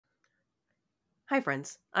Hi,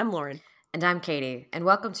 friends. I'm Lauren. And I'm Katie, and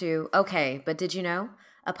welcome to Okay, But Did You Know?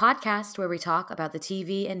 A podcast where we talk about the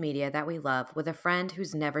TV and media that we love with a friend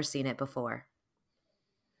who's never seen it before.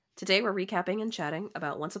 Today we're recapping and chatting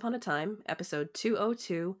about Once Upon a Time, episode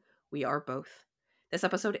 202, We Are Both. This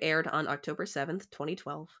episode aired on October 7th,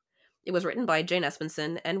 2012. It was written by Jane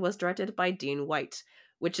Espenson and was directed by Dean White,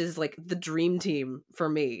 which is like the dream team for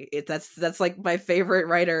me. That's like my favorite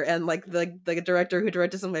writer and like the director who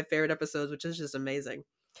directed some of my favorite episodes, which is just amazing.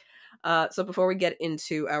 So before we get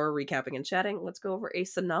into our recapping and chatting, let's go over a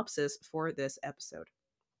synopsis for this episode.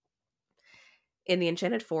 In the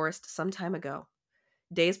Enchanted Forest some time ago,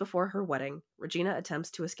 days before her wedding, Regina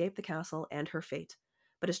attempts to escape the castle and her fate,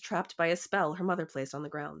 but is trapped by a spell her mother placed on the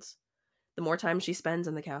grounds. The more time she spends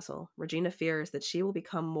in the castle, Regina fears that she will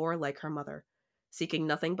become more like her mother, seeking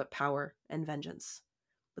nothing but power and vengeance.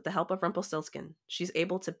 With the help of Rumpelstiltskin, she's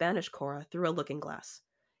able to banish Cora through a looking glass,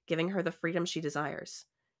 giving her the freedom she desires.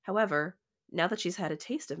 However, now that she's had a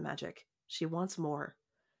taste of magic, she wants more,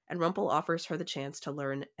 and Rumpel offers her the chance to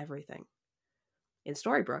learn everything. In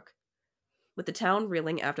Storybrooke, with the town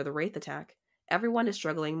reeling after the Wraith attack, everyone is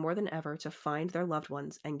struggling more than ever to find their loved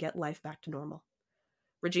ones and get life back to normal.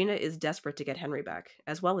 Regina is desperate to get Henry back,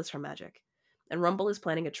 as well as her magic, and Rumple is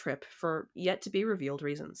planning a trip for yet-to-be-revealed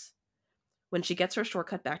reasons. When she gets her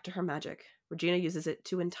shortcut back to her magic, Regina uses it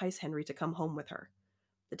to entice Henry to come home with her.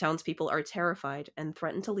 The townspeople are terrified and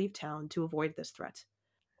threaten to leave town to avoid this threat.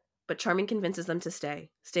 But Charming convinces them to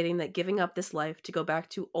stay, stating that giving up this life to go back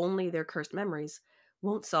to only their cursed memories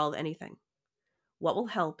won't solve anything. What will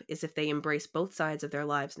help is if they embrace both sides of their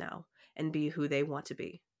lives now and be who they want to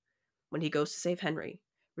be. When he goes to save Henry,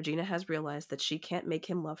 Regina has realized that she can't make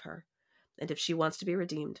him love her, and if she wants to be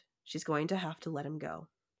redeemed, she's going to have to let him go.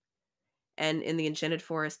 And in the Enchanted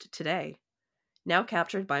Forest today, now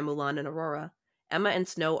captured by Mulan and Aurora, Emma and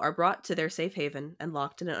Snow are brought to their safe haven and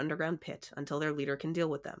locked in an underground pit until their leader can deal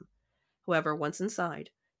with them. However, once inside,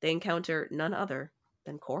 they encounter none other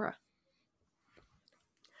than Cora.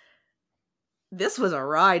 This was a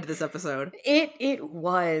ride, this episode. It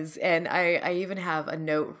was, and I even have a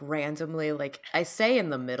note randomly, like I say in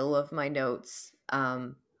the middle of my notes,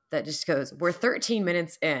 that just goes, we're 13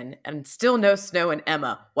 minutes in and still no Snow and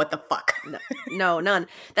Emma. What the fuck? No, none.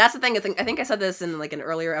 That's the thing. I think I said this in like an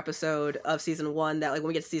earlier episode of season 1 that like when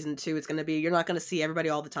we get to season 2, it's going to be, you're not going to see everybody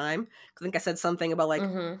all the time. I think I said something about like, I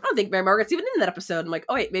don't think Mary Margaret's even in that episode. I'm like,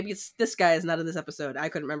 oh wait, maybe it's this guy is not in this episode. I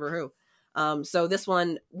couldn't remember who. So this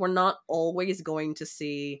one, we're not always going to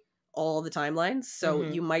see all the timelines. So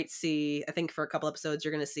you might see, I think for a couple episodes,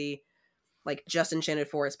 you're going to see like just Enchanted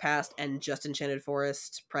Forest past and just Enchanted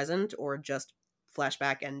Forest present, or just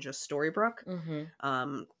flashback and just Storybrooke.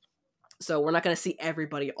 So we're not going to see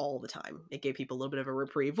everybody all the time. It gave people a little bit of a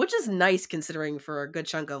reprieve, which is nice considering for a good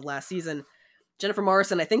chunk of last season, Jennifer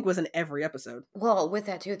Morrison, I think, was in every episode. Well, with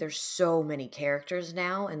that too, there's so many characters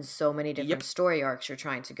now and so many different story arcs you're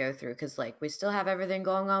trying to go through, because like we still have everything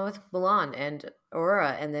going on with Mulan and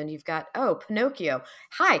Aurora, and then you've got Pinocchio.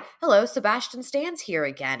 Hi, hello, Sebastian Stan's here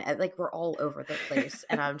again. And, like, we're all over the place,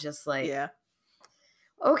 and I'm just like, Yeah.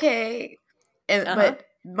 Okay. And but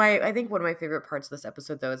I think one of my favorite parts of this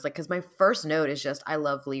episode though is like, because my first note is just I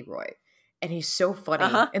love Leroy, and he's so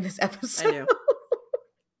funny in this episode. I know.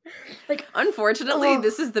 Like, unfortunately,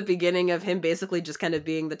 this is the beginning of him basically just kind of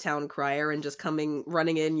being the town crier and just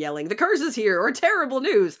running in, yelling, "The curse is here!" or "Terrible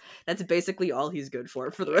news!" That's basically all he's good for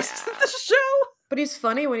the rest of the show. But he's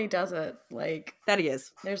funny when he does it. Like, that he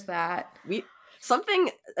is. There's that.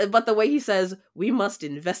 But the way he says, "We must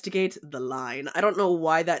investigate the line." I don't know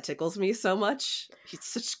why that tickles me so much. He's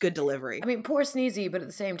such good delivery. I mean, poor Sneezy, but at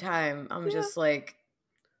the same time, I'm just like,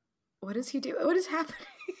 what does he do? What is happening?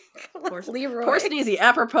 Leroy. Poor Sneezy,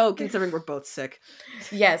 apropos, considering we're both sick.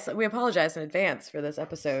 Yes, we apologize in advance for this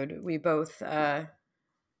episode. We both, the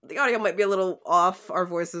audio might be a little off. Our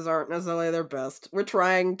voices aren't necessarily their best. We're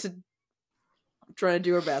trying to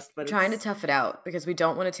do our best, but trying to tough it out because we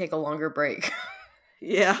don't want to take a longer break.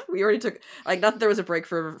 Yeah, we already took, like, not that there was a break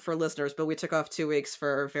for listeners, but we took off 2 weeks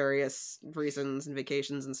for various reasons and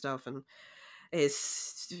vacations and stuff, and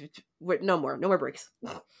no more breaks.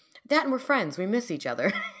 That, and we're friends. We miss each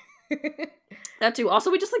other. That too.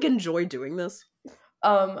 Also, we just like enjoy doing this.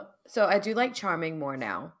 So I do like Charming more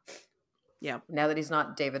now. Yeah. Now that he's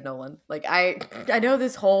not David Nolan. Like, I know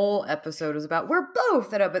this whole episode was about we're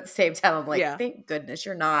both, and at the same time I'm like, thank goodness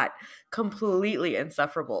you're not completely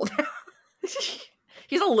insufferable.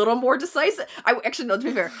 He's a little more decisive. Actually, no, to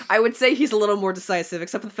be fair, I would say he's a little more decisive,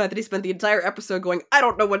 except for the fact that he spent the entire episode going, I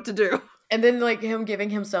don't know what to do. And then, like, him giving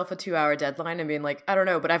himself a 2-hour deadline and being like, I don't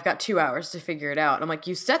know, but I've got 2 hours to figure it out. And I'm like,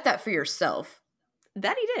 you set that for yourself.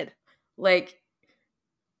 That he did. Like,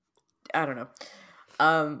 I don't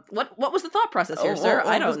know. What was the thought process here, sir?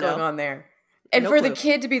 I don't know. What was going on there? And No for clue. the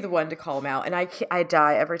kid to be the one to call him out, and I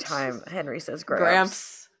die every time Henry says Gramps.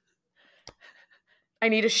 Gramps. I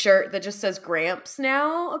need a shirt that just says Gramps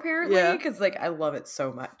now, apparently, because like I love it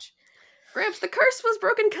so much. Gramps, the curse was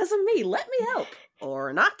broken because of me. Let me help.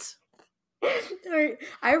 Or not.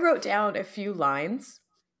 I wrote down a few lines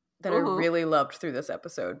that I really loved through this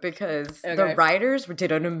episode because the writers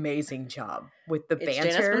did an amazing job with the banter.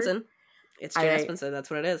 Jane Espenson. It's Jane Espenson. That's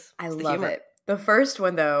what it is. I love it. The first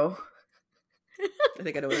one, though. I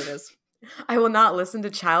think I know what it is. I will not listen to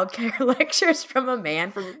childcare lectures from a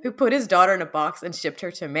man who put his daughter in a box and shipped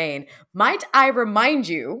her to Maine. Might I remind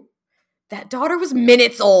you, that daughter was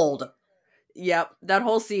minutes old. Yep, that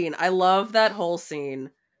whole scene. I love that whole scene.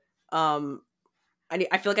 I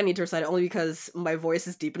feel like I need to recite it only because my voice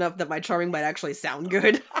is deep enough that my charming might actually sound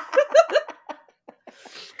good.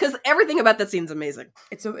 Because everything about that scene's amazing.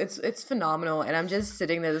 It's phenomenal, and I'm just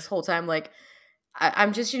sitting there this whole time like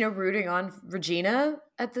I'm just rooting on Regina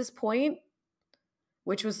at this point,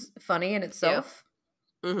 which was funny in itself.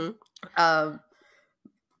 Yeah. Mm-hmm.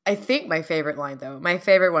 I think my favorite line, though, my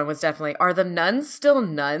favorite one was definitely, are the nuns still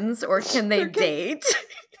nuns, or can they date?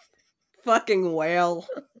 Fucking Whale.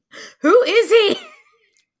 Who is he?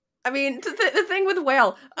 I mean, the thing with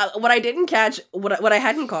Whale, what I didn't catch, what I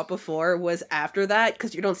hadn't caught before was after that,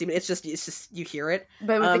 because you don't see it, it's just you hear it.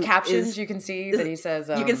 But with the captions, you can see that he says...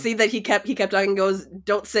 you can see that he kept talking and goes,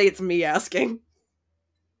 don't say it's me asking.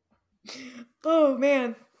 Oh,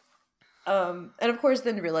 man. And of course,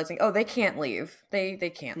 then realizing, they can't leave. They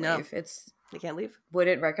can't leave. They can't leave.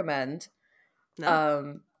 Wouldn't recommend.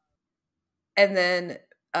 No. And then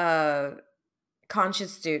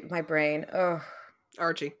Conscience Dude, my brain. Oh,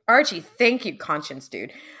 Archie, thank you, Conscience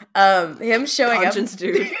Dude. Him showing Conscience up,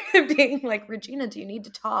 Dude, being like, Regina, do you need to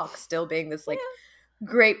talk? Still being this like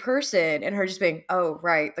great person, and her just being, oh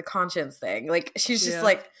right, the conscience thing. Like she's just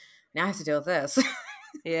like, now I have to deal with this.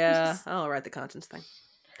 Yeah, I'll write the conscience thing.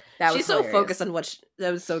 She's so focused on what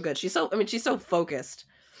that was so good. She's so focused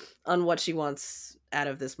on what she wants out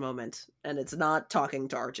of this moment, and it's not talking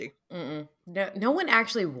to Archie. No one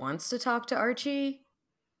actually wants to talk to Archie,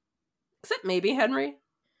 except maybe Henry.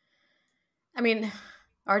 I mean,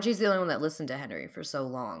 Archie's the only one that listened to Henry for so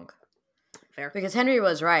long. Fair, because Henry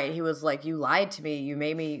was right. He was like, you lied to me. You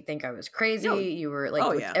made me think I was crazy. You were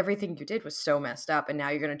like, everything you did was so messed up, and now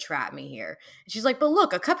you're gonna trap me here. And she's like, but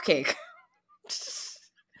look, a cupcake.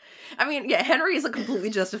 I mean, yeah, Henry is completely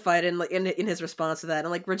justified in his response to that,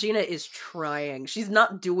 and like Regina is trying. She's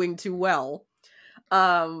not doing too well,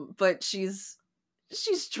 but she's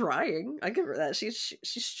trying. I give her that.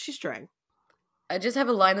 She's trying. I just have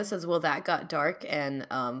a line that says, "Well, that got dark," and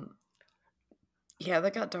yeah,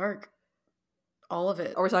 that got dark. All of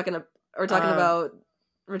it. Are we talking about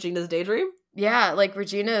Regina's daydream? Yeah, like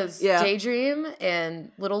Regina's daydream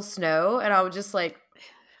and Little Snow, and I was just like,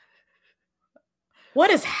 what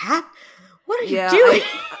is happening? What are you doing?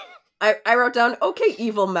 I wrote down, okay,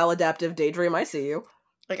 evil maladaptive daydream, I see you.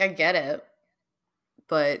 Like, I get it.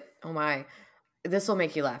 But, oh my. This will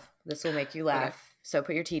make you laugh. Okay. So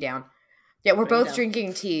put your tea down. Yeah, we're both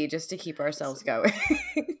drinking tea just to keep ourselves going.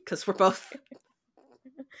 Because we're both...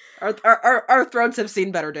 Our throats have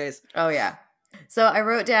seen better days. Oh, yeah. So I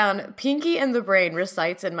wrote down, Pinky and the Brain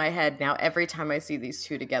recites in my head now every time I see these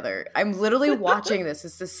two together. I'm literally watching this.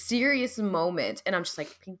 It's a serious moment. And I'm just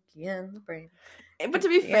like, Pinky and the Brain. But to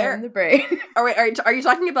be fair, and the Brain. Are you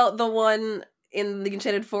talking about the one in the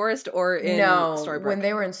Enchanted Forest or in Storybrooke? When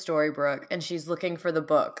they were in Storybrooke and she's looking for the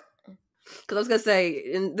book. Because I was going to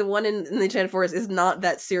say, the one in the Enchanted Forest is not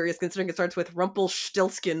that serious, considering it starts with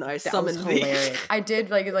Rumpelstiltskin, I summoned thee. Hilarious. I did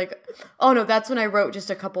like, oh no, that's when I wrote just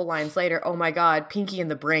a couple lines later, oh my god, Pinky and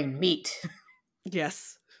the Brain meet.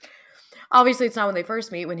 Yes. Obviously, it's not when they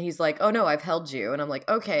first meet, when he's like, oh no, I've held you. And I'm like,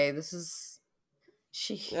 okay, this is...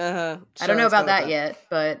 I don't know about that yet,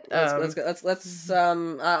 but... let's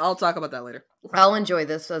I'll talk about that later. I'll enjoy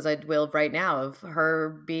this as I will right now, of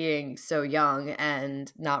her being so young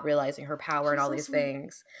and not realizing her power and all these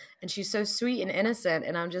things. And she's so sweet and innocent,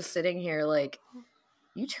 and I'm just sitting here like,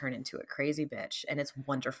 you turn into a crazy bitch, and it's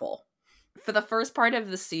wonderful. For the first part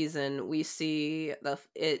of the season, we see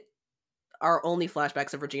our only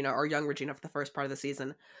flashbacks of Regina, or young Regina, for the first part of the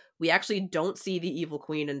season. We actually don't see the Evil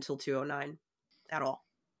Queen until 209 at all.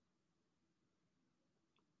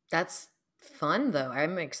 That's fun, though.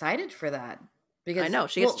 I'm excited for that. Because I know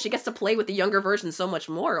she gets to play with the younger version so much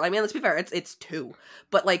more. I mean, let's be fair, it's 2,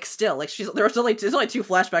 but like still, like there's only 2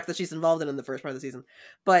 flashbacks that she's involved in the first part of the season,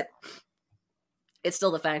 but it's still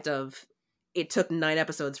the fact of it took 9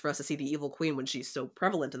 episodes for us to see the Evil Queen when she's so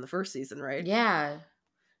prevalent in the first season, right? Yeah.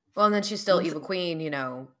 Well, and then she's still evil queen, you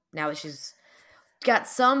know, now that she's got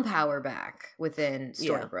some power back within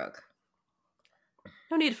Storybrooke.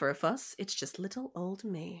 No need for a fuss. It's just little old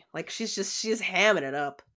me. Like, she's hamming it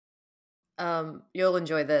up. You'll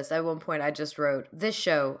enjoy this. At one point, I just wrote, "This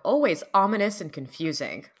show, always ominous and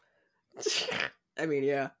confusing." I mean,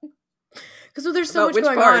 yeah. Because there's so much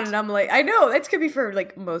going on, and I'm like, I know, that's could be for,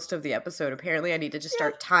 like, most of the episode. Apparently, I need to just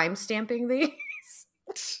start time-stamping these.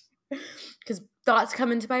 Because thoughts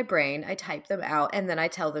come into my brain, I type them out, and then I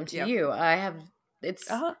tell them to you.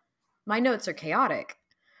 My notes are chaotic.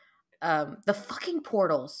 The fucking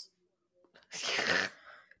portals.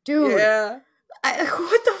 Dude. Yeah.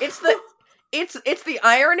 What the It's the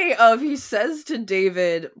irony of, he says to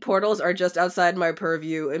David, portals are just outside my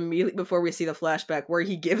purview, immediately before we see the flashback where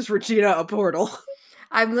he gives Regina a portal.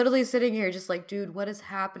 I'm literally sitting here just like, dude, what is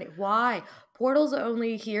happening? Why? Portals are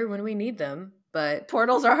only here when we need them, but...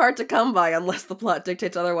 Portals are hard to come by unless the plot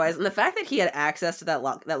dictates otherwise. And the fact that he had access to that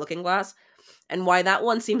looking glass, and why that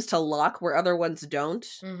one seems to lock where other ones don't,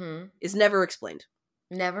 is never explained.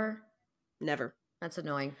 Never? Never. That's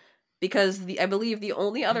annoying. Because I believe the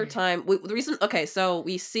only other time... the reason... Okay, so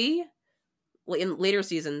we see... in later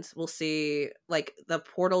seasons, we'll see, like, the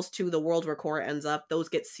portals to the world where Korra ends up, those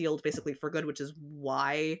get sealed basically for good, which is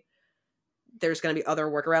why there's going to be other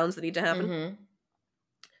workarounds that need to happen.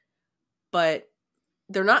 But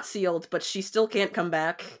they're not sealed, but she still can't come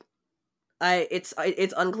back. It's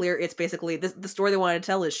unclear. It's basically... the story they want to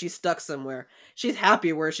tell is she's stuck somewhere. She's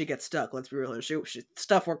happy where she gets stuck, let's be real.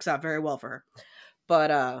 Stuff works out very well for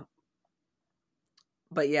her.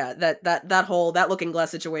 But yeah, that looking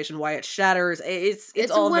glass situation, why it shatters,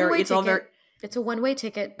 it's all very... It's a one-way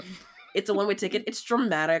ticket. It's a one-way ticket. It's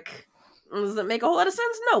dramatic. Does that make a whole lot of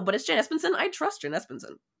sense? No, but it's Jane Espenson. I trust Jane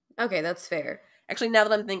Espenson. Okay, that's fair. Actually, now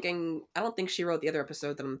that I'm thinking, I don't think she wrote the other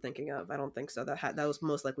episode that I'm thinking of. I don't think so. That was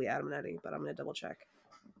most likely Adam and Eddie, but I'm gonna double check.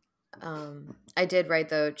 I did write,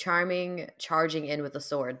 though, charming charging in with a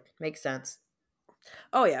sword. Makes sense.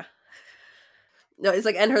 Oh, yeah. No, it's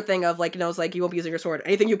like, and her thing of, like, you know, it's like, you won't be using your sword.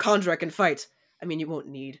 Anything you conjure, I can fight. I mean, you won't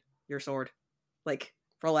need your sword. Like,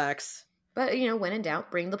 relax. But, you know, when in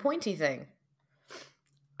doubt, bring the pointy thing.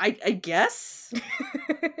 I guess?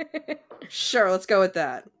 Sure, let's go with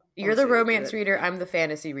that. You're the romance reader, I'm the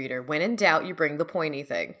fantasy reader. When in doubt, you bring the pointy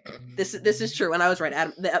thing. This is true, and I was right.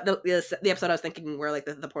 Adam, the episode I was thinking where, like,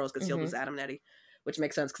 the portals get sealed was Adam and Eddie. Which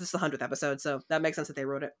makes sense, because it's the 100th episode, so that makes sense that they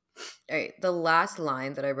wrote it. All right, the last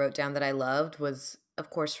line that I wrote down that I loved was,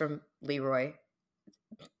 of course, from Leroy.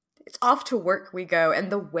 It's off to work we go,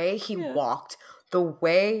 and the way he walked, the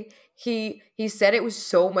way he said it was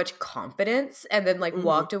so much confidence, and then, like,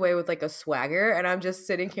 walked away with, like, a swagger, and I'm just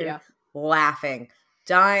sitting here laughing,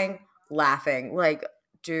 dying, laughing. Like,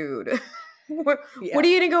 dude, what are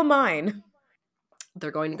you going to go mine?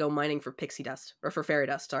 They're going to go mining for pixie dust, or for fairy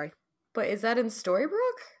dust, sorry. But is that in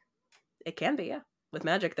Storybrooke? It can be, yeah. With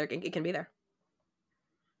magic, it can be there.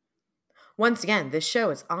 Once again, this show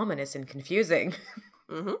is ominous and confusing.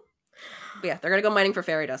 Yeah, they're gonna go mining for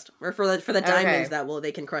fairy dust, or for the diamonds that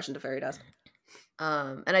they can crush into fairy dust.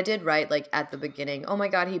 And I did write, like, at the beginning, oh my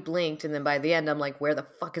god, he blinked, and then by the end, I'm like, where the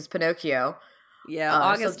fuck is Pinocchio? Yeah,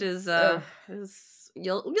 August is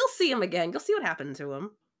you'll see him again. You'll see what happened to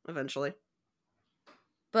him eventually.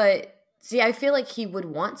 But see, I feel like he would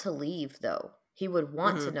want to leave, though. He would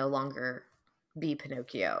want to no longer be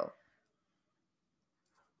Pinocchio.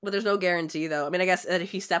 But there's no guarantee, though. I mean, I guess that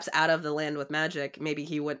if he steps out of the land with magic, maybe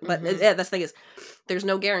he would. But that's the thing is, there's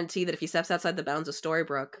no guarantee that if he steps outside the bounds of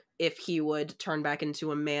Storybrooke, if he would turn back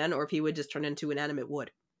into a man, or if he would just turn into inanimate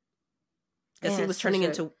wood. Because he was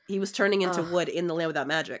turning into wood in the land without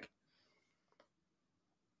magic.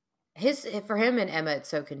 For him and Emma, it's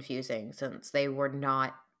so confusing since they were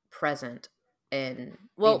not present in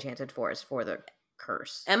the Enchanted Forest for the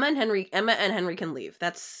curse. Emma and Henry can leave.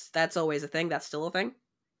 That's always a thing. That's still a thing.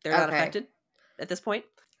 They're not affected at this point.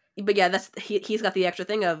 But yeah, he's got the extra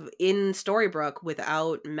thing of, in Storybrooke,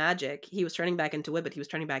 without magic, he was turning back into wood, but he was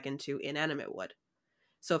turning back into inanimate wood.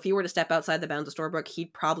 So if he were to step outside the bounds of Storybrooke, he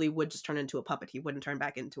probably would just turn into a puppet. He wouldn't turn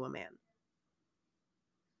back into a man.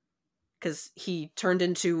 Because he turned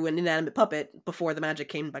into an inanimate puppet before the magic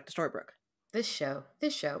came back to Storybrooke. This show.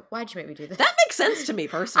 Why'd you make me do this? That makes sense to me,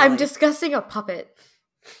 personally. I'm discussing a puppet.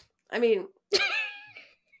 I mean,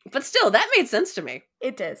 but still, that made sense to me.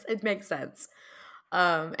 It does. It makes sense.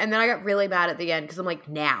 And then I got really mad at the end, because I'm like,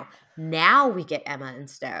 now we get Emma and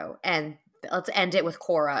Stowe, and let's end it with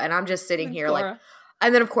Korra. And I'm just sitting here like,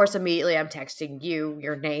 and then of course immediately I'm texting you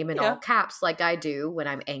your name in all caps, like I do when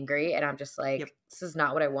I'm angry, and I'm just like, this is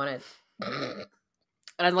not what I wanted.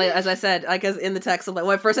 And as I said, like, as in the text, I'm like,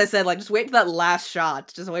 well, at first I said, like, just wait for that last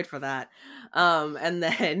shot. Just wait for that. And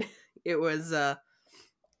then it was, and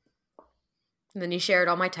then you shared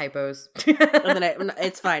all my typos. and then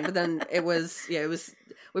it's fine. But then it was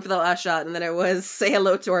wait for the last shot. And then it was say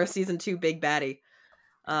hello to our season 2 big baddie.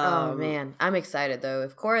 Oh man, I'm excited though.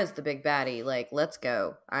 If Cora's the big baddie, like, let's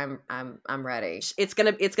go. I'm ready. It's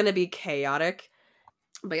gonna be chaotic.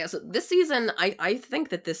 But yeah, so this season, I think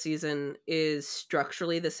that this season is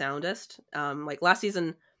structurally the soundest. Like last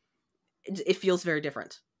season, it feels very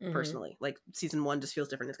different, personally. Like season 1 just feels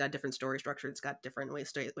different. It's got a different story structure. It's got different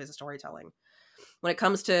ways of storytelling. When it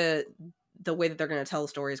comes to the way that they're going to tell the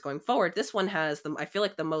stories going forward, this one has I feel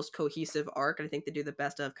like the most cohesive arc, and I think they do the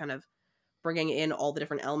best of kind of bringing in all the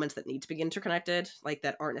different elements that need to be interconnected, like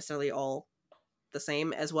that aren't necessarily all the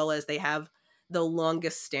same, as well as they have the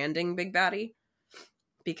longest standing big baddie,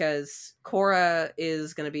 because Cora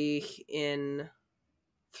is going to be in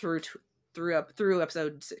through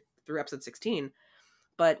episode 16,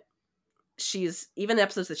 but she's, even the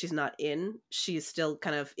episodes that she's not in, she's still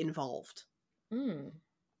kind of involved.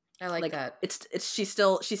 I like that. It's she's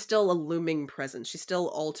still a looming presence. She's still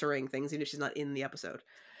altering things even if she's not in the episode.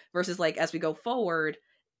 Versus, like, as we go forward,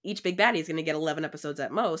 each big baddie is going to get 11 episodes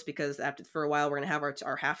at most, because for a while we're going to have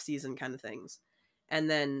our half season kind of things. And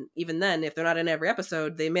then, even then, if they're not in every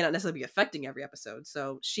episode, they may not necessarily be affecting every episode.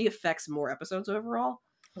 So she affects more episodes overall,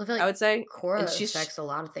 I would say. Cora affects a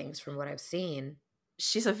lot of things from what I've seen.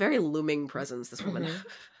 She's a very looming presence, this woman.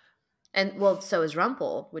 And, well, so is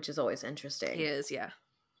Rumpel, which is always interesting. He is, yeah.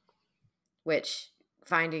 Which,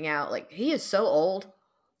 finding out, like, he is so old.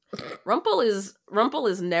 Rumpel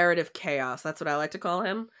is narrative chaos. That's what I like to call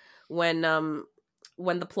him. When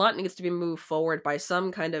the plot needs to be moved forward by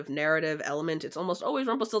some kind of narrative element, it's almost always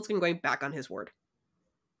Rumpelstiltskin going back on his word.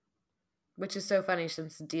 Which is so funny,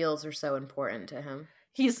 since deals are so important to him.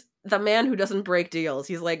 He's the man who doesn't break deals.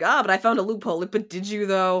 He's like, but I found a loophole. But did you,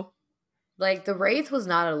 though? Like, the Wraith was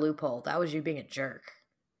not a loophole. That was you being a jerk.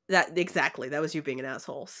 Exactly. That was you being an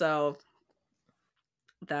asshole. So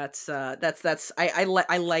that's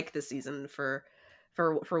I like this season for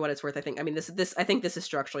what it's worth. I think, I mean, I think this is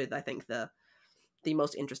structurally, I think, the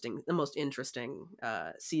most interesting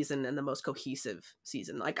season, and the most cohesive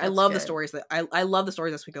season. Like, I love the stories I love the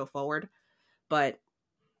stories as we go forward, but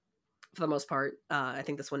for the most part, I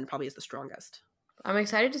think this one probably is the strongest. I'm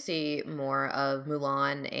excited to see more of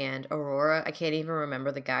Mulan and Aurora. I can't even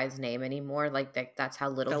remember the guy's name anymore. Like, that's how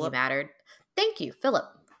little Philip. He mattered. Thank you, Philip.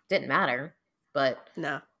 Didn't matter, but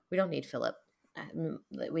no, we don't need Philip.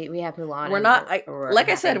 We have Mulan. We're not. Like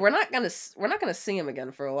I said, we're not gonna see him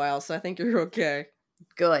again for a while. So I think you're okay.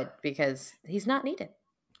 Good, because he's not needed.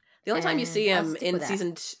 The only time you see him in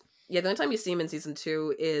season, the only time you see him in season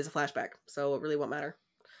 2 is a flashback. So it really won't matter.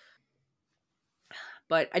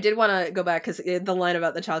 But I did want to go back, because the line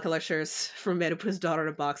about the child collectors from man who put his daughter in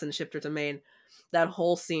a box and shipped her to Maine, that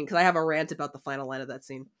whole scene, because I have a rant about the final line of that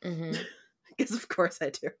scene. Because of course I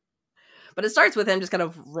do. But it starts with him just kind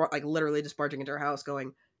of like literally just barging into her house,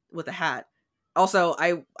 going with a hat. Also,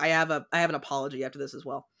 I have an apology after this as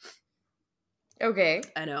well. Okay.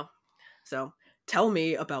 I know. So tell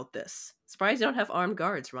me about this. Surprised you don't have armed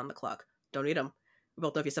guards around the clock. Don't need them. We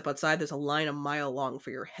both know if you step outside, there's a line a mile long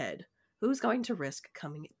for your head. Who's going to risk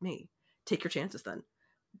coming at me? Take your chances then.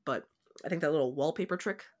 But I think that little wallpaper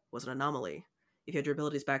trick was an anomaly. If you had your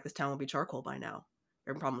abilities back, this town would be charcoal by now.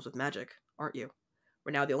 You're having problems with magic, aren't you?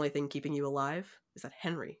 Where now the only thing keeping you alive is that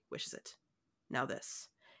Henry wishes it. Now this.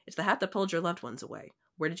 It's the hat that pulled your loved ones away.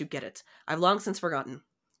 Where did you get it? I've long since forgotten.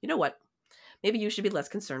 You know what? Maybe you should be less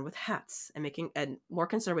concerned with hats and more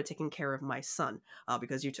concerned with taking care of my son,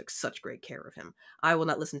 because you took such great care of him. I will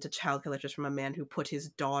not listen to child collectors from a man who put his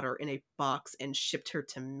daughter in a box and shipped her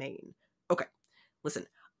to Maine. Okay, listen,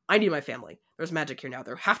 I need my family. There's magic here now.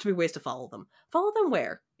 There have to be ways to follow them. Follow them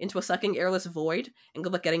where? Into a sucking, airless void? And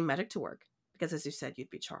good luck getting magic to work. Because as you said,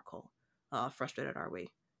 you'd be charcoal. Frustrated are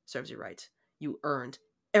we? Serves you right. You earned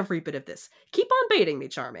every bit of this. Keep on baiting me,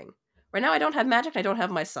 Charming. Right now I don't have magic and I don't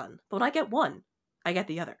have my son. But when I get one, I get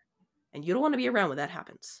the other. And you don't want to be around when that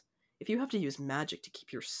happens. If you have to use magic to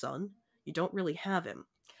keep your son, you don't really have him.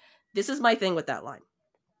 This is my thing with that line.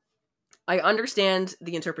 I understand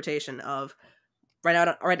the interpretation of right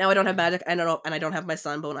now I don't have magic and I don't have my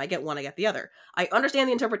son, but when I get one, I get the other. I understand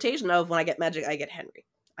the interpretation of when I get magic, I get Henry.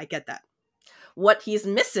 I get that. What he's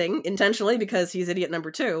missing, intentionally, because he's idiot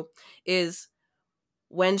number 2, is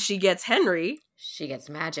when she gets Henry, she gets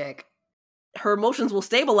magic. Her emotions will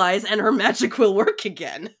stabilize and her magic will work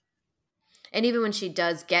again. And even when she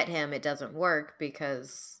does get him, it doesn't work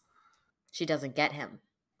because she doesn't get him.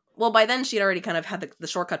 well, by then she'd already kind of had the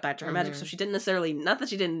shortcut back to her magic, so she didn't necessarily, not that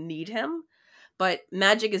she didn't need him, but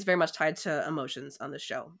magic is very much tied to emotions on this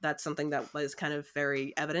show. That's something that was kind of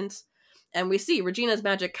very evident. And we see Regina's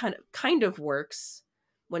magic kind of works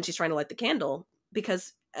when she's trying to light the candle,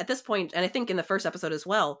 because at this point, and I think in the first episode as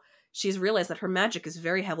well, she's realized that her magic is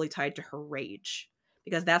very heavily tied to her rage,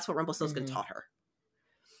 because that's what Rumpelstiltskin taught her.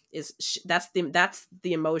 That's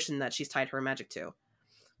the emotion that she's tied her magic to.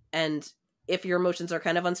 And if your emotions are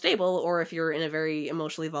kind of unstable, or if you're in a very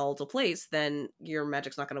emotionally volatile place, then your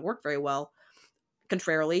magic's not going to work very well.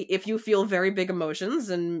 Contrarily, if you feel very big emotions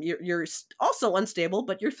and you're also unstable,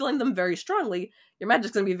 but you're feeling them very strongly, your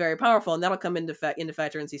magic's going to be very powerful, and that'll come into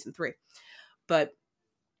factor in season 3. But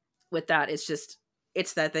with that,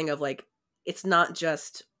 it's that thing of like, it's not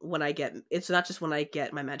just when I get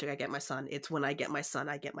my magic, I get my son. It's when I get my son,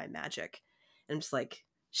 I get my magic. And I'm just like,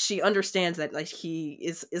 she understands that like he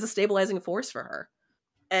is a stabilizing force for her.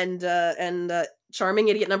 And charming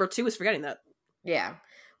idiot number 2 is forgetting that. Yeah.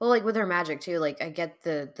 Well, like with her magic too, like I get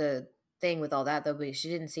the thing with all that though, but she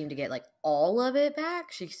didn't seem to get like all of it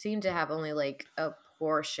back. She seemed to have only like a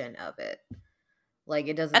portion of it. Like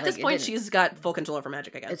it doesn't. At this point, she's got full control of her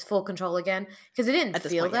magic again. It's full control again, because it didn't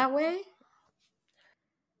feel that way.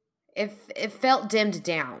 It felt dimmed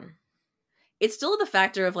down. It's still the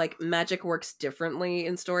factor of like magic works differently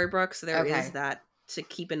in Storybrooke, so there is that to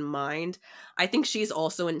keep in mind. I think she's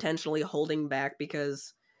also intentionally holding back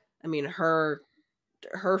because, I mean, her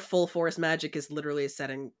full force magic is literally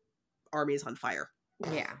setting armies on fire.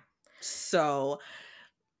 Yeah. So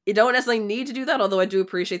you don't necessarily need to do that, although I do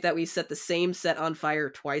appreciate that we set the same set on fire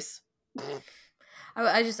twice.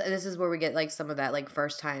 This is where we get like some of that like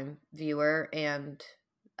first time viewer and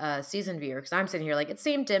season viewer, because I'm sitting here like it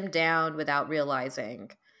seemed dimmed down without realizing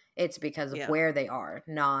it's because of where they are,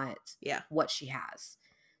 not what she has.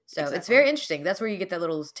 So It's very interesting. That's where you get that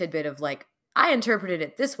little tidbit of like, I interpreted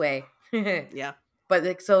it this way. Yeah. But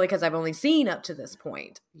like, solely because I've only seen up to this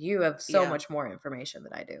point. You have so much more information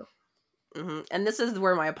than I do. Mm-hmm. And this is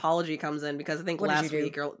where my apology comes in, because I think last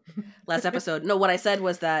week or last episode, no, what I said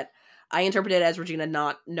was that I interpreted it as Regina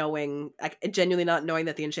genuinely not knowing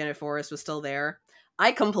that the Enchanted Forest was still there.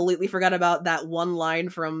 I completely forgot about that one line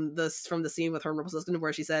from the scene with her and Rumpelstiltskin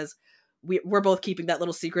where she says, we're both keeping that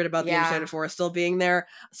little secret about the Enchanted Forest still being there.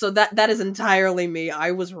 So that is entirely me.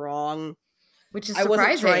 I was wrong. Which is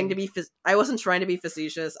surprising. I wasn't trying to be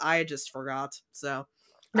facetious. I just forgot. So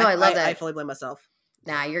no, I love that. I fully blame myself.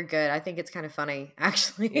 Nah, you're good. I think it's kind of funny,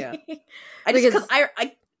 actually. Yeah. Because I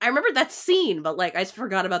remember that scene, but like I just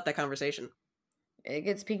forgot about that conversation. It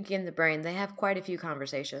gets Pinky in the brain. They have quite a few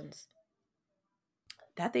conversations.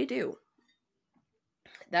 That they do.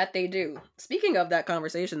 Speaking of that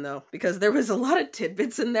conversation, though, because there was a lot of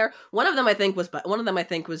tidbits in there. One of them I think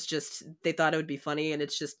was just they thought it would be funny, and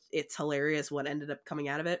it's hilarious what ended up coming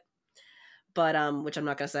out of it. But which I'm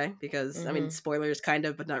not gonna say because I mean spoilers, kind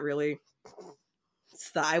of, but not really.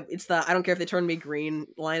 It's the I don't care if they turn me green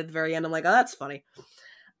line at the very end. I'm like, oh, that's funny.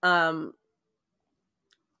 Rumpel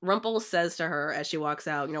says to her as she walks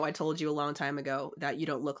out, you know, I told you a long time ago that you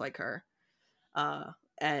don't look like her.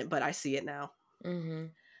 But I see it now. Mm-hmm.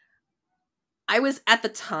 I was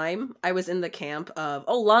in the camp of,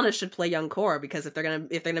 oh, Lana should play young Cora, because if they're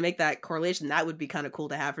gonna make that correlation, that would be kind of cool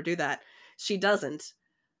to have her do that. She doesn't.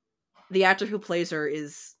 The actor who plays her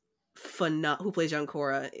who plays young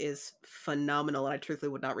Cora is phenomenal, and I truthfully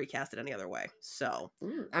would not recast it any other way. So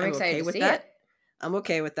I'm excited to see it. I'm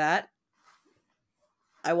okay with that.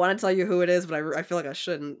 I want to tell you who it is, but I feel like I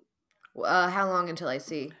shouldn't. How long until I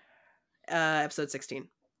see? Episode 16.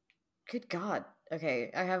 Good God.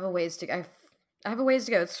 Okay, I have a ways to go.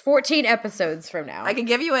 It's 14 episodes from now. I can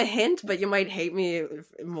give you a hint, but you might hate me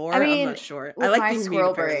more. I mean, I'm not sure. I like being mean,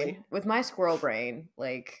 apparently. With my squirrel brain,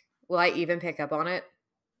 like, will I even pick up on it?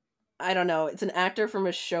 I don't know. It's an actor from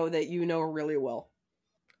a show that you know really well.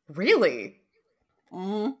 Really?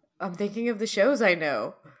 Mm-hmm. I'm thinking of the shows I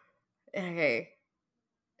know. Okay.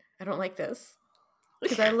 I don't like this.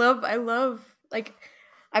 Because I love, like,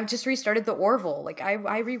 I've just restarted the Orville. Like, I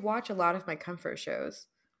rewatch a lot of my comfort shows.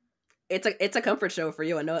 It's a comfort show for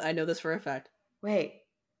you. I know this for a fact. Wait.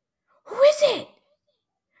 Who is it?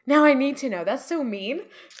 Now I need to know. That's so mean.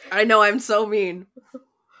 I know, I'm so mean.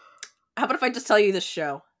 How about if I just tell you the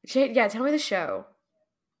show? Yeah, tell me the show.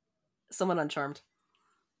 Someone on Charmed.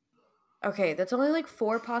 Okay, that's only like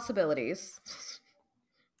 4 possibilities.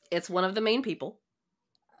 It's one of the main people.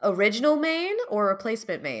 Original main or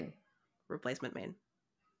replacement main? Replacement main.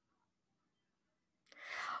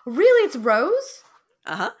 Really? It's Rose?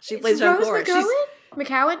 Uh-huh. She plays John Cora.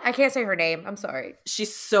 McCowan? I can't say her name. I'm sorry.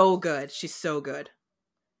 She's so good. She's so good.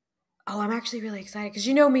 Oh, I'm actually really excited because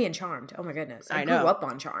you know me and Charmed. Oh my goodness, I grew know. up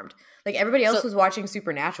on Charmed. Like everybody else was watching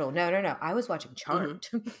Supernatural. No, I was watching Charmed.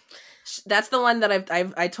 That's the one that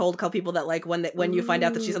I told a couple people that like when you find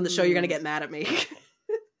out that she's on the show, you're gonna get mad at me.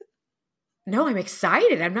 No, I'm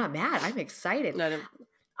excited. I'm not mad. I'm excited. No.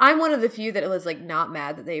 I'm one of the few that was like not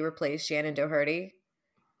mad that they replaced Shannon Doherty.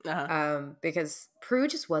 Because Prue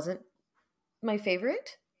just wasn't my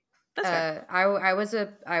favorite. That's fair. I was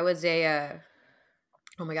a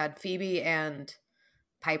oh my god, Phoebe and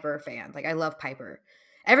Piper fan. Like I love Piper.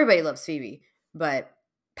 Everybody loves Phoebe, but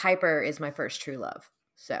Piper is my first true love.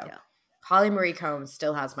 So Holly Marie Combs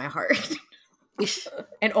still has my heart.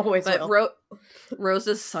 And always will. Rose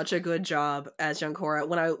does such a good job as young Cora.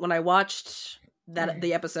 When I watched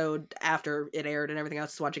the episode after it aired and everything, I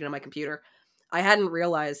was just watching it on my computer. I hadn't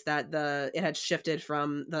realized that it had shifted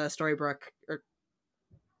from the Storybrooke or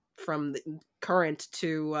from the current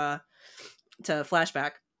to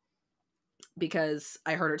flashback because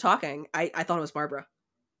I heard her talking. I thought it was Barbara.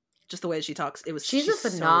 Just the way she talks. She's a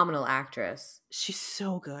phenomenal actress. She's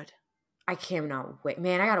so good. I cannot wait.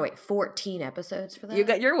 Man, I gotta wait 14 episodes for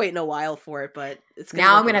that. You're waiting a while for it, but it's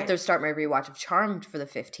now I'm gonna have to start my rewatch of Charmed for the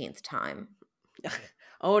 15th time.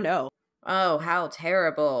 Oh no. Oh, how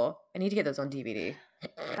terrible. I need to get those on DVD.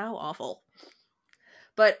 How awful.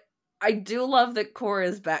 But I do love that Cora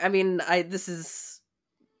is back. I mean, this is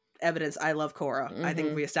evidence I love Cora. Mm-hmm. I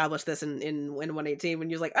think we established this in 118 when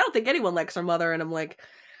you was like, I don't think anyone likes her mother, and I'm like,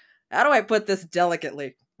 how do I put this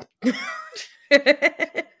delicately?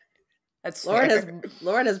 That's Lauren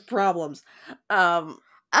has problems. Yeah,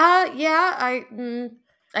 I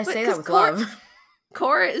say that with love.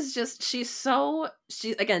 Cora is just she's so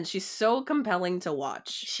compelling to watch.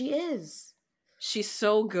 She is. She's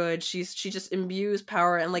so good. She just imbues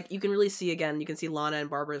power, and like you can really see you can see Lana and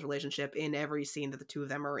Barbara's relationship in every scene that the two of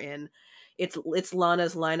them are in. It's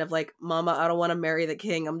Lana's line of like, "Mama, I don't want to marry the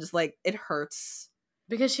king." I'm just like, it hurts.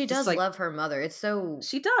 Because she does love her mother. It's so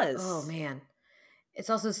she does. Oh man. It's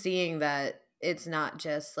also seeing that it's not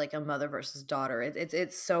just like a mother versus daughter.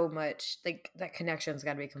 It's so much like that connection's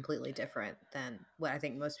got to be completely different than what I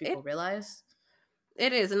think most people realize.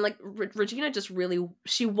 It is, and like Regina just really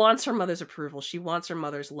she wants her mother's approval. She wants her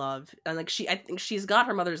mother's love, and like I think she's got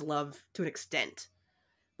her mother's love to an extent.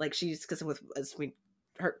 Like because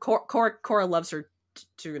Cora loves her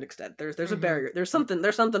to an extent. There's a barrier. There's something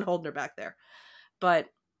holding her back there, but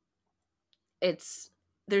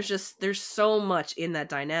there's so much in that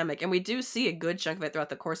dynamic, and we do see a good chunk of it throughout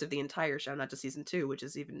the course of the entire show, not just season 2, which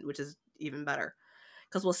is even better,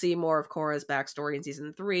 because we'll see more of Cora's backstory in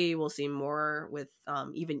season 3. We'll see more with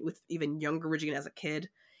even younger Regina as a kid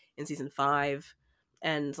in season 5,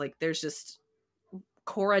 and like there's just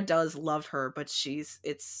Cora does love her, but she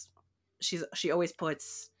always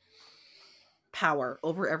puts power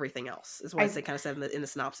over everything else, is what they kind of said in the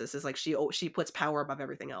synopsis, is like she puts power above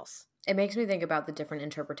everything else. It makes me think about the different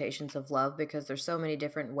interpretations of love, because there's so many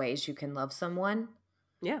different ways you can love someone.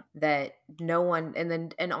 Yeah. That no one,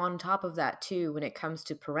 and on top of that too, when it comes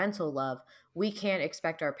to parental love, we can't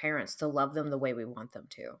expect our parents to love them the way we want them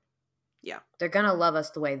to. Yeah. They're gonna love us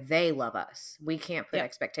the way they love us. We can't put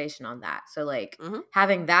expectation on that. So like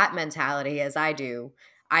having that mentality as I do,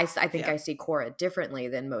 I think I see Cora differently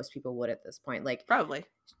than most people would at this point. Like probably.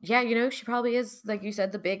 Yeah, she probably is, like you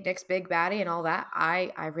said, the next big baddie and all that.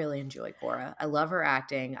 I really enjoy Cora. I love her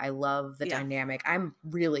acting. I love the dynamic. I'm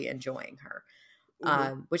really enjoying her.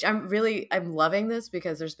 Which I'm loving this,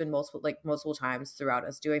 because there's been multiple times throughout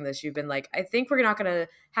us doing this, you've been like, I think we're not going to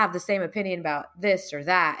have the same opinion about this or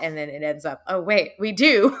that. And then it ends up, oh wait, we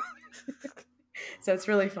do. So it's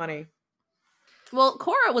really funny. Well,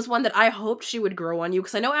 Cora was one that I hoped she would grow on you,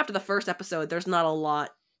 because I know after the first episode, there's not a lot.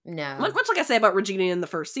 No. Much like I say about Regina in the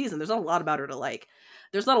first season, there's not a lot about her to like.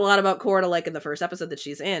 There's not a lot about Cora to like in the first episode that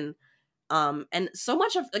she's in. And so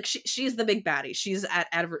much of like she's the big baddie. She's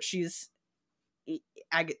she's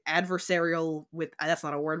adversarial with, that's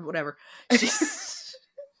not a word, whatever.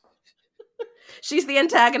 She's the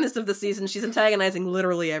antagonist of the season. She's antagonizing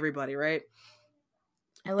literally everybody, right?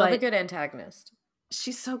 I love a good antagonist.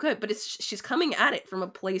 She's so good, but she's coming at it from a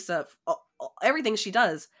place of everything she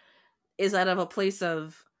does is out of a place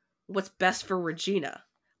of what's best for Regina.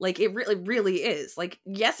 Like it really is. Like,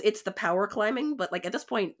 yes, it's the power climbing, but like at this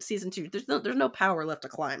point, season 2, there's no power left to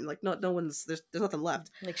climb. Like no one's there's nothing left.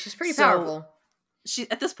 Like she's pretty powerful. She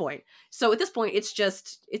at this point. So at this point, it's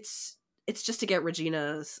just to get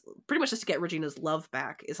Regina's love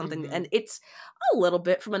back is something, and it's a little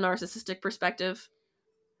bit from a narcissistic perspective.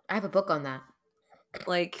 I have a book on that.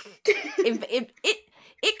 Like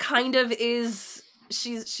it kind of is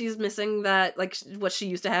she's missing that, like, what she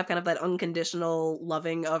used to have, kind of that unconditional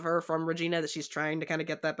loving of her from Regina, that she's trying to kind of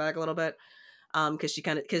get that back a little bit.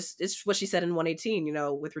 Because it's what she said in 118,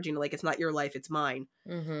 with Regina, like, it's not your life, it's mine.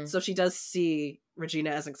 Mm-hmm. So she does see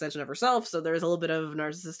Regina as an extension of herself, so there's a little bit of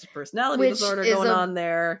narcissistic personality Which disorder is going on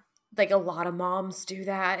there. Like, a lot of moms do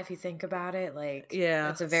that, if you think about it. Like, Yeah,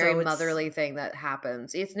 it's a very so motherly thing that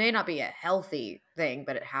happens. It may not be a healthy thing,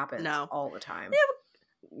 but it happens No. all the time.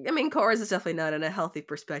 Yeah, I mean, Cora's is definitely not in a healthy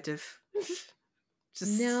perspective.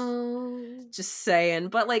 No. Just saying.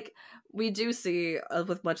 But, like, we do see,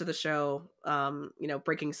 with much of the show,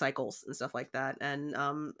 breaking cycles and stuff like that. And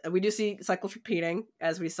we do see cycles repeating,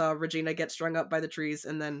 as we saw Regina get strung up by the trees,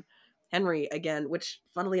 and then Henry again, which,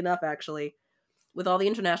 funnily enough, actually, with all the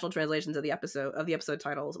international translations of the episode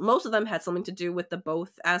titles, most of them had something to do with the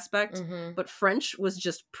both aspect, Mm-hmm. but French was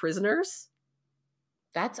just prisoners.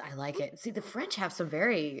 I like it. See, the French have some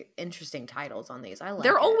very interesting titles on these. I like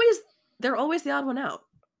They're it. they're always the odd one out.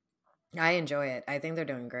 I enjoy it. I think they're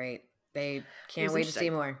doing great. They can't was wait to see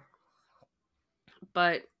more.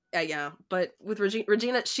 But yeah, but with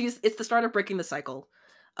Regina, it's the start of breaking the cycle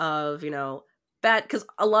of, bad, because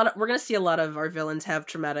we're gonna see a lot of our villains have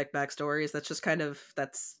traumatic backstories. That's just kind of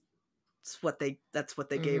that's what they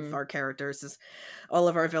gave Mm-hmm. our characters. Is all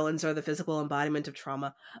of our villains are the physical embodiment of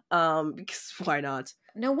trauma. Because why not?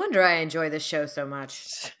 No wonder I enjoy this show so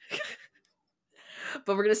much.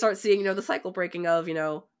 But we're gonna start seeing, the cycle breaking of,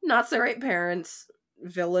 not so great parents,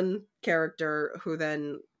 villain character who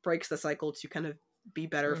then breaks the cycle to kind of be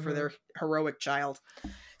better for their heroic child.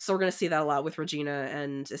 So we're gonna see that a lot with Regina,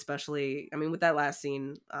 and especially, I mean, with that last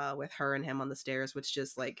scene with her and him on the stairs, which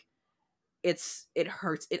just, like, it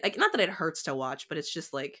hurts. Not that it hurts to watch, but it's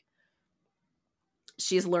just like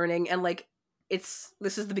she's learning, and, like,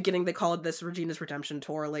 this is the beginning. They call it this Regina's redemption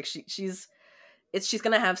tour. Like, she's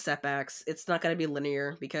gonna have setbacks. It's not gonna be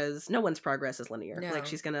linear, because no one's progress is linear. No. Like,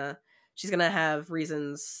 she's gonna have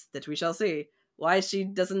reasons that we shall see why she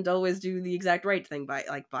doesn't always do the exact right thing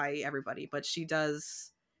by everybody, but she does.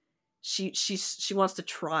 She wants to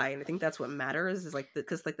try, and I think that's what matters. Is, like,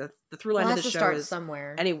 because, like, the through line of the show is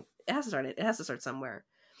somewhere. it has to start somewhere.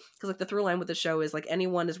 Because, like, the through line with the show is, like,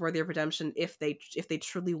 anyone is worthy of redemption if they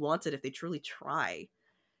truly want it, if they truly try.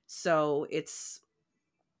 So it's,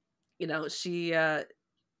 she's gonna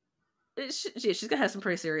have some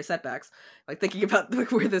pretty serious setbacks, like, thinking about,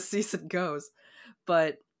 like, where this season goes.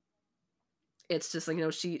 But it's just, like,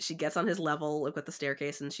 she gets on his level, like, with the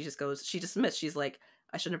staircase, and she just admits, she's like,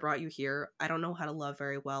 I shouldn't have brought you here. I don't know how to love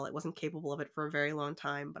very well. I wasn't capable of it for a very long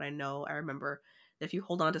time, but I remember that if you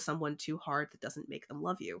hold on to someone too hard, that doesn't make them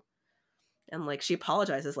love you. And, like, she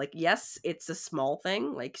apologizes, like, yes, it's a small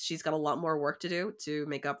thing, like, she's got a lot more work to do to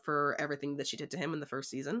make up for everything that she did to him in the first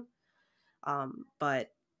season.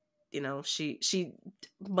 But she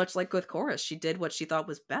much like with Chorus, she did what she thought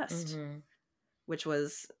was best, which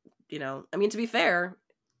was, I mean, to be fair,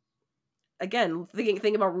 again,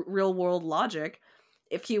 thinking about real world logic,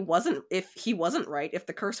 if he wasn't right, if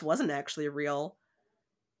the curse wasn't actually real,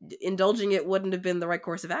 indulging it wouldn't have been the right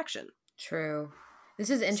course of action. True. This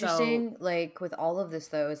is interesting. Like, with all of this,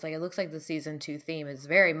 though, it's like, it looks like the season 2 theme is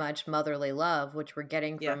very much motherly love, which we're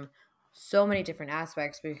getting from so many different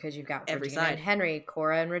aspects, because you've got Every Regina side. and Henry,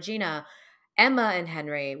 Cora and Regina, Emma and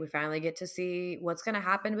Henry. We finally get to see what's going to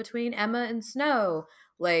happen between Emma and Snow.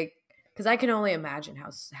 Like, because I can only imagine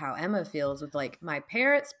how Emma feels with, like, my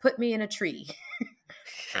parents put me in a tree.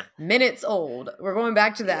 Minutes old. We're going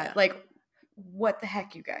back to that. Yeah. Like, what the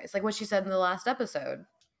heck, you guys? Like what she said in the last episode.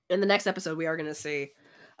 In the next episode, we are going to see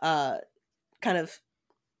kind of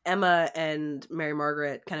Emma and Mary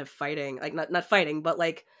Margaret kind of fighting. Like, not fighting, but,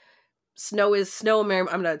 like, Snow and Mary...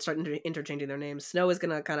 I'm going to start interchanging their names. Snow is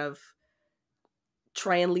going to kind of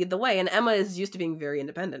try and lead the way, and Emma is used to being very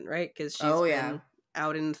independent, right? Because she's been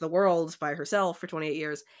out into the world by herself for 28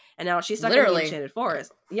 years, and now she's stuck in the Enchanted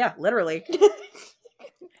Forest. Yeah, literally.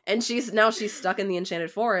 And she's stuck in the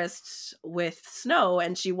Enchanted Forest with Snow,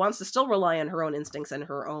 and she wants to still rely on her own instincts and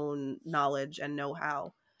her own knowledge and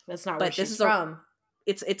know-how. That's not where she's from.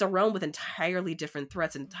 It's a realm with entirely different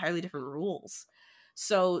threats, entirely different rules.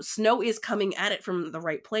 So Snow is coming at it from the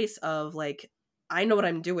right place of, like, I know what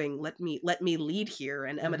I'm doing. Let me lead here,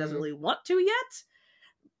 and Emma doesn't really want to yet.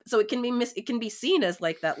 So it can be seen as,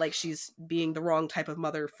 like, that, like, she's being the wrong type of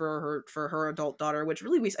mother for her adult daughter, which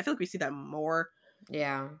really I feel like we see that more.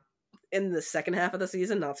 Yeah. In the second half of the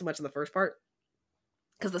season, not so much in the first part.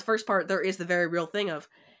 Because the first part, there is the very real thing of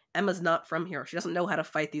Emma's not from here. She doesn't know how to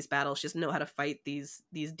fight these battles. She doesn't know how to fight these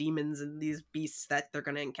demons and these beasts that they're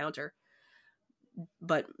going to encounter.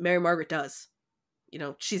 But Mary Margaret does.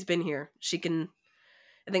 She's been here. She can...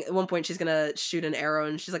 I think at one point she's gonna shoot an arrow,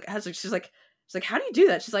 and she's like, how do you do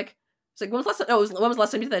that? She's like, when was the last time? Oh, when was the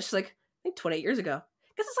last time you did that? She's like, I think 28 years ago.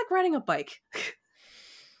 I guess it's like riding a bike.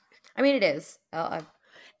 I mean, it is.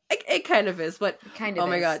 It kind of is, but kind of. Oh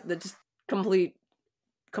my god, that just complete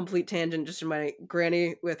tangent. Just my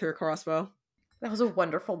granny with her crossbow. That was a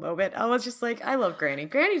wonderful moment. I was just like, I love Granny.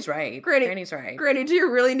 Granny's right. Granny's right. Granny, do you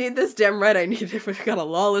really need this? Damn right I need it. We've got a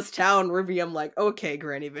lawless town. Ruby, I'm like, okay,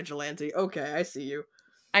 Granny Vigilante. Okay, I see you.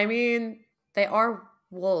 I mean, they are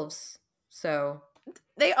wolves, so.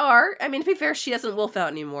 They are. I mean, to be fair, she doesn't wolf out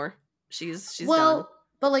anymore. She's done.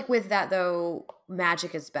 But like with that though,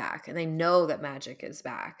 magic is back, and they know that magic is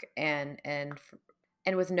back, and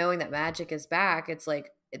with knowing that magic is back, it's like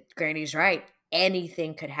Granny's right.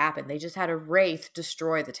 Anything could happen. They just had a wraith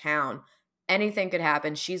destroy the town. Anything could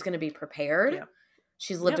happen. She's going to be prepared. Yeah.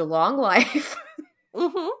 She's lived a long life.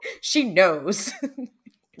 Mm-hmm. She knows.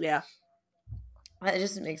 Yeah. That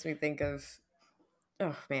just makes me think of,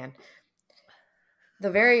 oh man,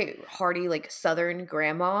 the very hearty, like Southern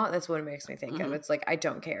grandma. That's what it makes me think of. It's like, I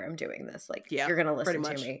don't care. I'm doing this. Like, you're going to listen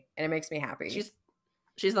to me. And it makes me happy.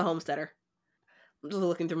 She's the homesteader. I'm just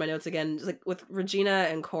looking through my notes again. Just like with Regina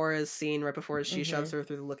and Cora's scene right before she shoves her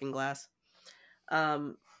through the looking glass.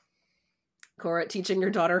 Cora teaching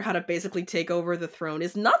your daughter how to basically take over the throne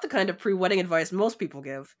is not the kind of pre-wedding advice most people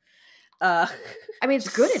give. I mean,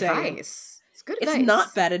 it's good advice. It's good advice. It's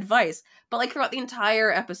not bad advice. But like throughout the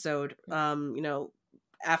entire episode,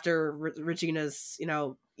 after Regina's,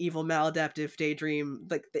 evil maladaptive daydream,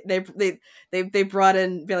 like they brought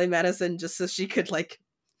in Billy Madison just so she could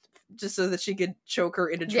so that she could choke her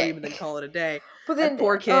in a dream and then call it a day. But then that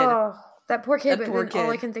poor kid. All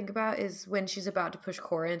I can think about is when she's about to push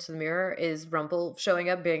Cora into the mirror, is Rumple showing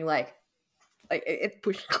up being like it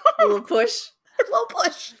push a little push. A little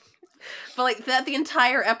push. But like that, the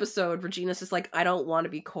entire episode, Regina's just like, I don't want to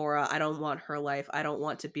be Cora. I don't want her life. I don't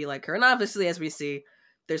want to be like her. And obviously, as we see,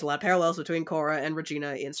 there's a lot of parallels between Cora and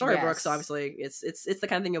Regina in Storybrooke. Yes. So obviously, it's the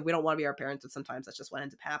kind of thing of we don't want to be our parents, but sometimes that's just what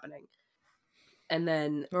ends up happening. And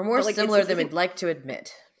then we're more similar than we'd like to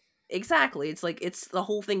admit. Exactly. It's like the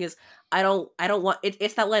whole thing is I don't want it.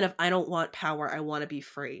 It's that line of I don't want power. I want to be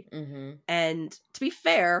free. Mm-hmm. And to be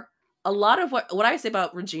fair, a lot of what I say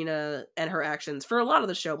about Regina and her actions for a lot of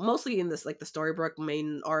the show, mostly in this like the Storybrooke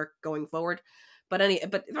main arc going forward, but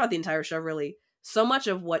throughout the entire show, really, so much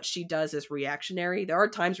of what she does is reactionary. There are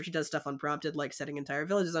times where she does stuff unprompted, like setting entire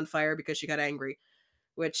villages on fire because she got angry,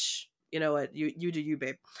 which you know what you do you,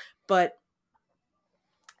 babe. But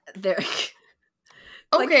there,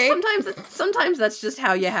 okay. Sometimes that's just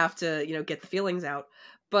how you have to get the feelings out,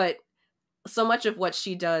 but. So much of what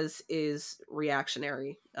she does is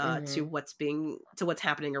reactionary to what's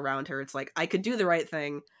happening around her. It's like I could do the right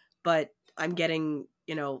thing, but I'm getting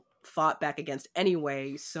fought back against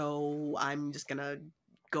anyway, so I'm just gonna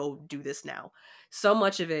go do this now. So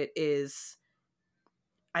much of it is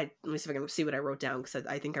let me see if I can see what I wrote down, because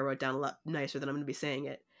I think I wrote down a lot nicer than I'm going to be saying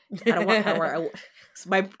it. I don't want power.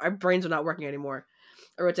 My brains are not working anymore.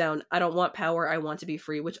 I wrote down, I don't want power, I want to be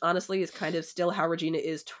free, which honestly is kind of still how Regina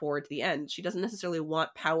is toward the end. She doesn't necessarily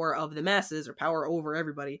want power of the masses or power over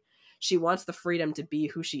everybody. She wants the freedom to be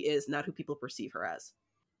who she is, not who people perceive her as.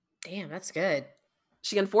 Damn, that's good.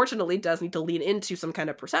 She unfortunately does need to lean into some kind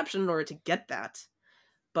of perception in order to get that.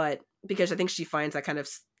 But because I think she finds that kind of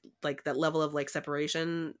like that level of like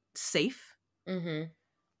separation safe. Mm-hmm.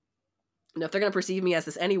 Now, if they're going to perceive me as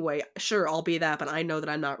this anyway, sure, I'll be that, but I know that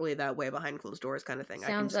I'm not really that way behind closed doors kind of thing.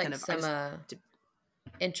 Sounds like some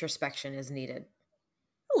introspection is needed.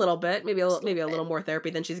 A little bit. Maybe a little more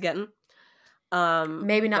therapy than she's getting.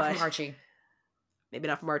 Maybe not from Archie. Maybe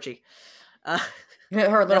not from Archie.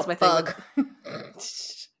 Her little bug.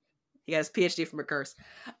 He got his PhD from a curse.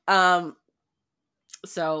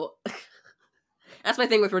 So... That's my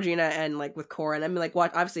thing with Regina and like with Cora. And I mean, like,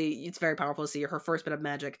 obviously, it's very powerful to see her first bit of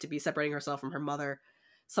magic to be separating herself from her mother,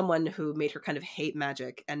 someone who made her kind of hate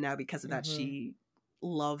magic, and now because of that, she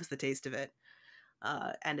loves the taste of it.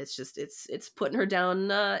 And it's just it's putting her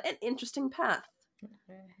down an interesting path.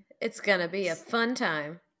 It's gonna be a fun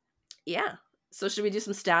time. Yeah. So should we do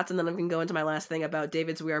some stats and then I can go into my last thing about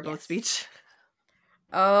David's "We Are Both" speech?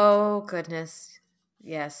 Oh goodness,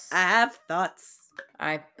 yes. I have thoughts.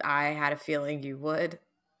 I had a feeling you would.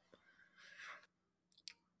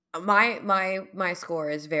 My score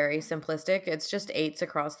is very simplistic. It's just 8s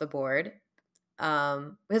across the board.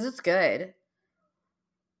 Because it's good.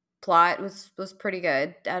 Plot was pretty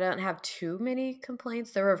good. I don't have too many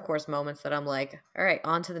complaints. There were of course moments that I'm like, all right,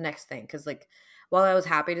 on to the next thing. Because like while I was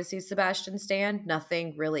happy to see Sebastian stand,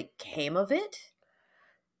 nothing really came of it.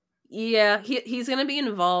 Yeah, he's gonna be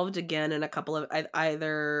involved again in a couple of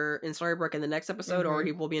either in Storybrooke in the next episode, or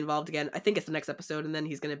he will be involved again. I think it's the next episode, and then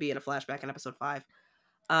he's gonna be in a flashback in episode 5.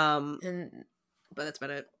 And But that's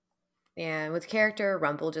about it. yeah, with character,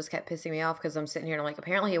 Rumple just kept pissing me off because I'm sitting here and I'm like,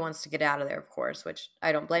 apparently he wants to get out of there, of course, which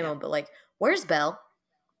I don't blame him. But like, where's Belle?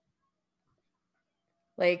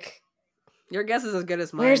 Like, your guess is as good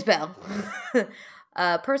as mine. Where's Belle?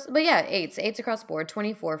 But yeah, eights across the board.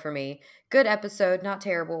 24 for me. Good episode, not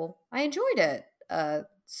terrible. I enjoyed it.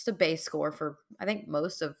 Just a base score for I think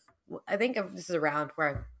this is around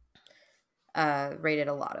where I rated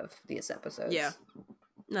a lot of these episodes. Yeah,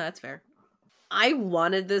 no, that's fair. I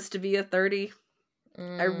wanted this to be a 30.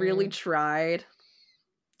 I really tried.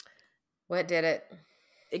 What did it?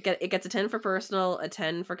 It gets a 10 for personal, a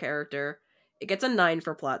 10 for character. It gets a 9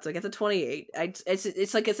 for plot, so it gets a 28.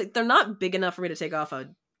 It's like they're not big enough for me to take off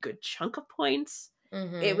a good chunk of points.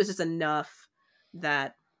 It was just enough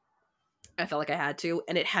that I felt like I had to,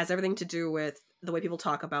 and it has everything to do with the way people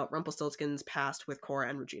talk about Rumpelstiltskin's past with Cora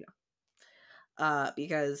and Regina.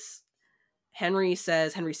 Because Henry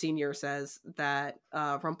Sr. says that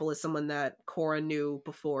Rumple is someone that Cora knew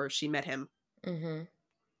before she met him.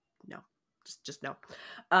 No. Just no.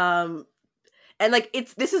 And like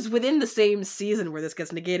this is within the same season where this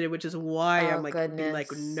gets negated, which is why I'm like being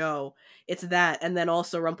like, no, it's that. And then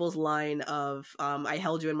also Rumple's line of I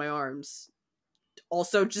held you in my arms.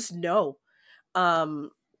 Also just no. Not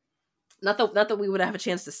that we would have a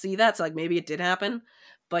chance to see that, so like maybe it did happen,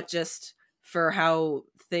 but just for how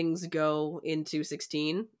things go into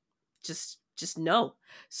 16, just no.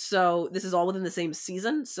 So this is all within the same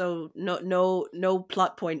season, so no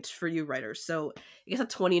plot point for you writers. So I guess a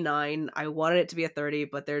 29. I wanted it to be a 30,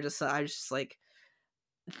 but I was just like,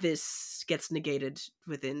 this gets negated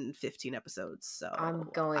within 15 episodes. So I'm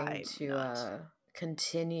going to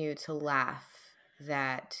continue to laugh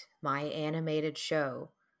that my animated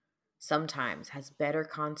show sometimes has better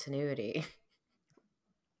continuity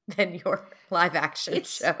than your live action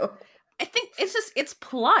show. I think it's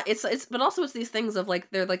plot. It's but also it's these things of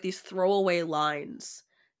like they're like these throwaway lines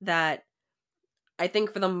that I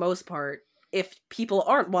think for the most part, if people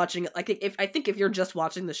aren't watching it, like if you're just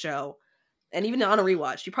watching the show, and even on a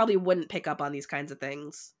rewatch, you probably wouldn't pick up on these kinds of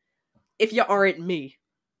things if you aren't me.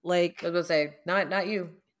 Like I was gonna say, not you.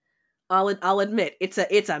 I'll admit it's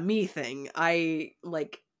a me thing. I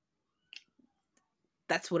like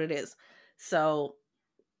that's what it is. So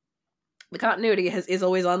the continuity is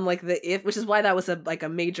always on like which is why that was a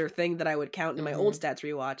major thing that I would count in my old stats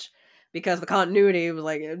rewatch, because the continuity was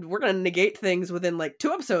like, we're gonna negate things within like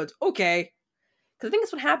 2 episodes, okay? Because I think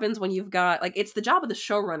that's what happens when you've got like, it's the job of the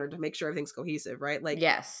showrunner to make sure everything's cohesive, right? Like,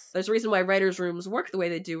 yes, there's a reason why writers' rooms work the way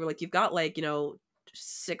they do, where like you've got like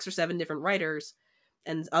 6 or 7 different writers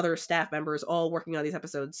and other staff members all working on these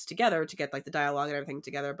episodes together to get like the dialogue and everything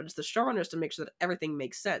together, but it's the showrunners to make sure that everything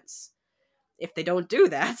makes sense. If they don't do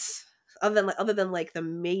that, other than like the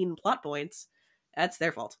main plot points, that's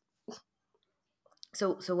their fault.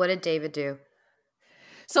 So what did David do?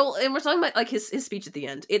 So, and we're talking about like his speech at the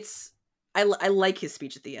end. I like his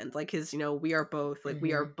speech at the end, like his we are both like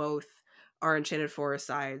we are both our Enchanted Forest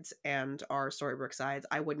sides and our Storybrooke sides.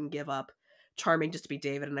 I wouldn't give up Charming just to be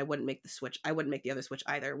David, and I wouldn't make the switch. I wouldn't make the other switch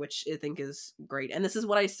either, which I think is great. And this is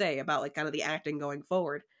what I say about like kind of the acting going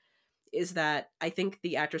forward, is that I think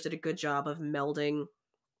the actors did a good job of melding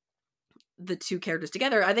the two characters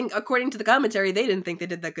together. I think according to the commentary, they didn't think they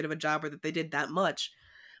did that good of a job or that they did that much.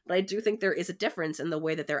 But I do think there is a difference in the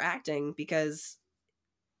way that they're acting, because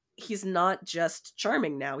he's not just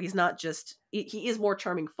charming now. He's not just... He is more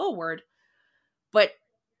charming forward, but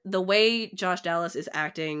the way Josh Dallas is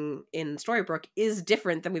acting in Storybrooke is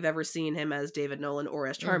different than we've ever seen him as David Nolan or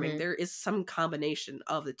as Charming. There is some combination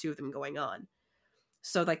of the two of them going on.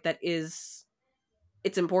 So, like, that is...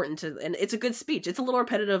 It's important to... And it's a good speech. It's a little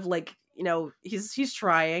repetitive, like, he's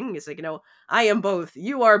trying. He's like, I am both.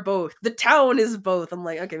 You are both. The town is both. I'm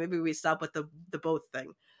like, okay, maybe we stop with the both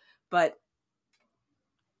thing. But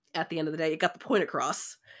at the end of the day, it got the point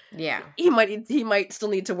across. Yeah. He might still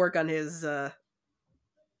need to work on his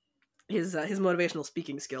motivational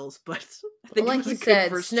speaking skills, but I think like it was a good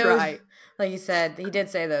first try. Like you said, he did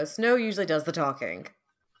say though, Snow usually does the talking,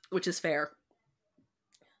 which is fair.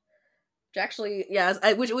 Which actually,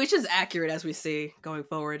 yeah, which is accurate as we see going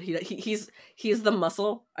forward. He's the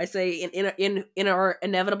muscle. I say in our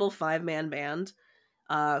inevitable 5-man band,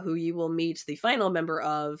 who you will meet the final member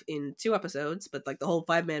of in 2 episodes, but like the whole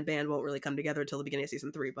 5-man band won't really come together until the beginning of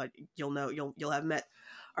season 3. But you'll have met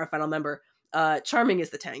our final member. Charming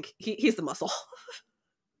is the tank. He's the muscle.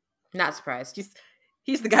 Not surprised.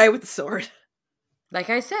 He's the guy with the sword. Like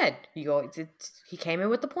I said, he came in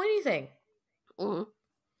with the pointy thing. Mm-hmm.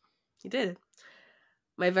 He did.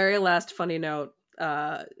 My very last funny note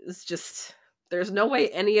is just, there's no way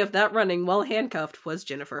any of that running while handcuffed was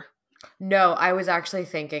Jennifer. No, I was actually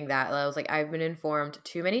thinking that. I was like, I've been informed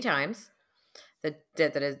too many times that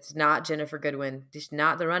it's not Jennifer Goodwin. Just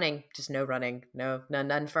not the running. Just no running. No,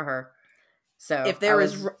 none for her. So If there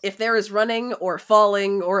is running or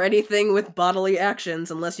falling or anything with bodily actions,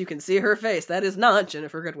 unless you can see her face, that is not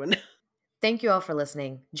Jennifer Goodwin. Thank you all for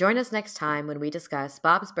listening. Join us next time when we discuss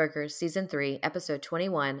Bob's Burgers Season 3, Episode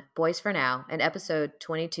 21, Boys for Now, and Episode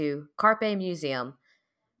 22, Carpe Museum.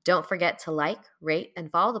 Don't forget to like, rate,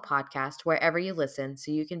 and follow the podcast wherever you listen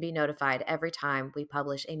so you can be notified every time we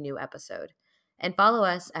publish a new episode. And follow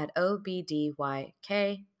us at OBDYK_pod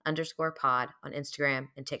on Instagram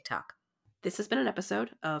and TikTok. This has been an episode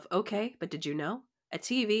of Okay, But Did You Know? A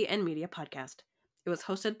TV and media podcast. It was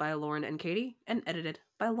hosted by Lauren and Katie and edited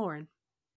by Lauren.